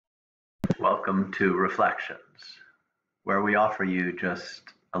Welcome to Reflections, where we offer you just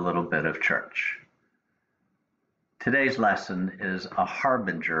a little bit of church. Today's lesson is a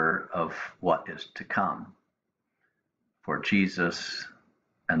harbinger of what is to come for Jesus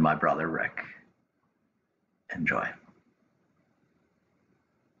and my brother Rick. Enjoy.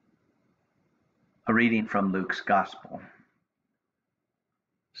 A reading from Luke's Gospel.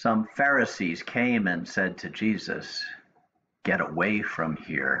 Some Pharisees came and said to Jesus, "Get away from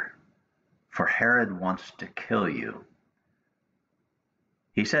here, for Herod wants to kill you."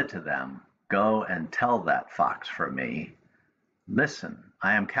 He said to them, "Go and tell that fox for me, 'Listen,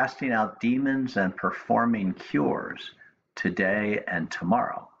 I am casting out demons and performing cures today and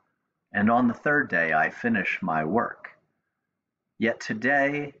tomorrow, and on the third day I finish my work. Yet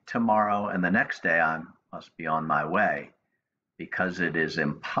today, tomorrow, and the next day I must be on my way, because it is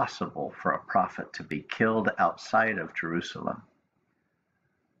impossible for a prophet to be killed outside of Jerusalem.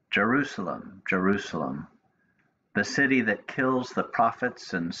 Jerusalem, Jerusalem, the city that kills the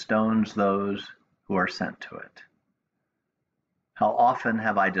prophets and stones those who are sent to it. How often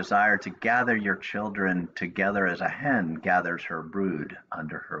have I desired to gather your children together as a hen gathers her brood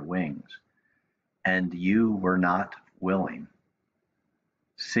under her wings, and you were not willing.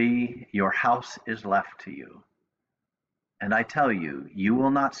 See, your house is left to you. And I tell you, you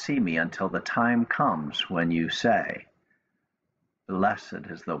will not see me until the time comes when you say, 'Blessed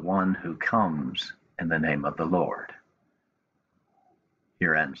is the one who comes in the name of the Lord.'"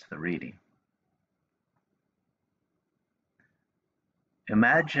 Here ends the reading.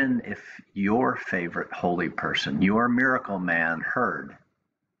 Imagine if your favorite holy person, your miracle man, heard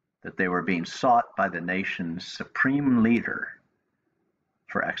that they were being sought by the nation's supreme leader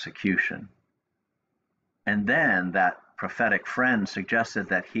for execution. And then that prophetic friend suggested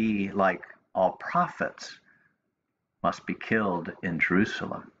that he, like all prophets, must be killed in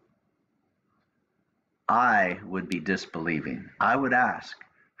Jerusalem. I would be disbelieving. I would ask,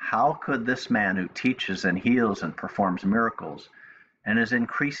 how could this man who teaches and heals and performs miracles and is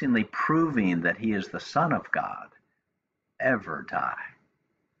increasingly proving that he is the Son of God ever die?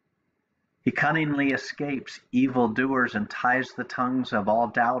 He cunningly escapes evildoers and ties the tongues of all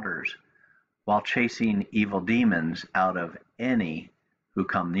doubters while chasing evil demons out of any who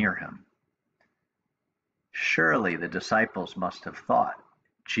come near him. Surely the disciples must have thought,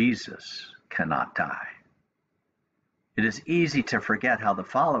 Jesus cannot die. It is easy to forget how the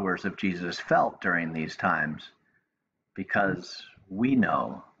followers of Jesus felt during these times, because we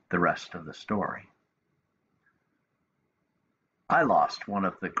know the rest of the story. I lost one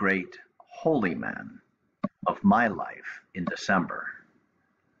of the great holy men of my life in December.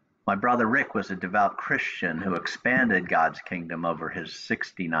 My brother Rick was a devout Christian who expanded God's kingdom over his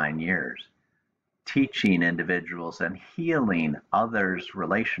 69 years, teaching individuals and healing others'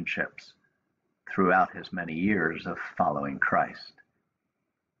 relationships throughout his many years of following Christ.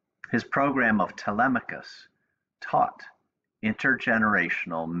 His program of Telemachus taught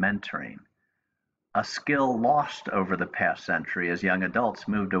intergenerational mentoring, a skill lost over the past century as young adults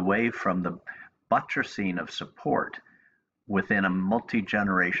moved away from the buttressing of support within a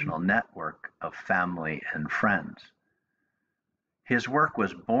multi-generational network of family and friends. His work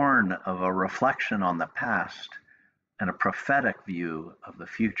was born of a reflection on the past and a prophetic view of the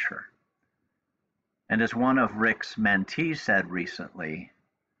future. And as one of Rick's mentees said recently,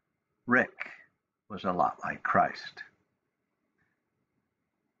 Rick was a lot like Christ.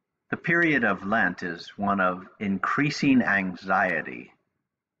 The period of Lent is one of increasing anxiety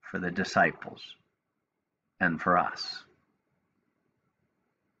for the disciples and for us.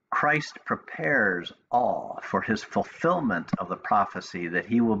 Christ prepares all for his fulfillment of the prophecy that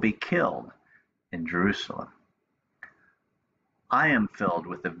he will be killed in Jerusalem. I am filled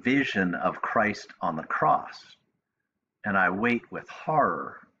with the vision of Christ on the cross, and I wait with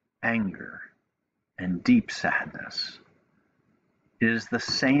horror, anger, and deep sadness. It is the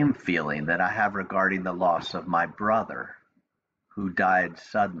same feeling that I have regarding the loss of my brother, who died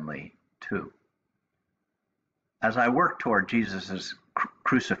suddenly too. As I work toward Jesus'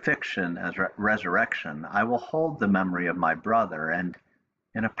 crucifixion as resurrection, I will hold the memory of my brother and,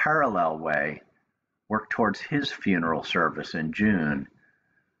 in a parallel way, work towards his funeral service in June,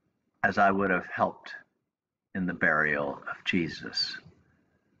 as I would have helped in the burial of Jesus.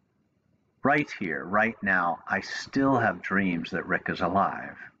 Right here, right now, I still have dreams that Rick is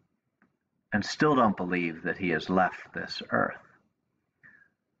alive, and still don't believe that he has left this earth.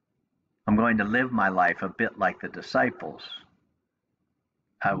 I'm going to live my life a bit like the disciples.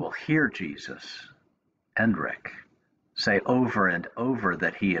 I will hear Jesus and Rick say over and over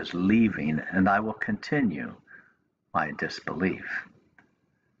that he is leaving, and I will continue my disbelief.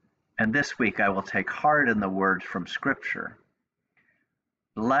 And this week I will take heart in the words from Scripture.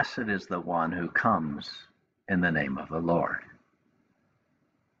 Blessed is the one who comes in the name of the Lord.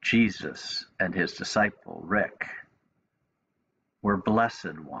 Jesus and his disciple, Rick, were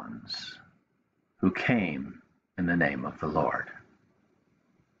blessed ones who came in the name of the Lord.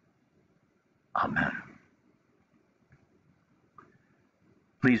 Amen.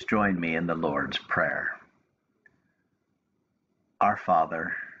 Please join me in the Lord's Prayer. Our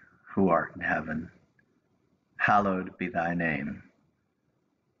Father, who art in heaven, hallowed be thy name.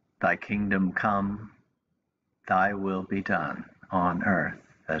 Thy kingdom come, thy will be done on earth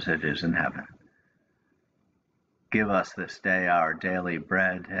as it is in heaven. Give us this day our daily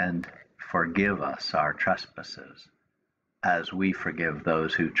bread, and forgive us our trespasses, as we forgive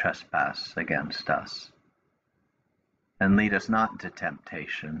those who trespass against us. And lead us not into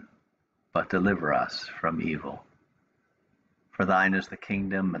temptation, but deliver us from evil. For thine is the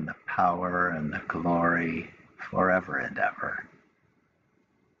kingdom and the power and the glory forever and ever.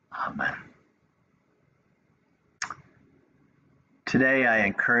 Amen. Today, I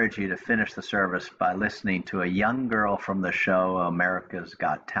encourage you to finish the service by listening to a young girl from the show America's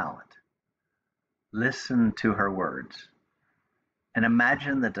Got Talent. Listen to her words and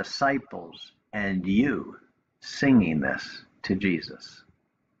imagine the disciples and you singing this to Jesus.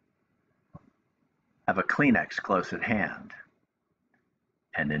 Have a Kleenex close at hand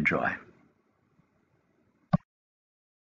and enjoy.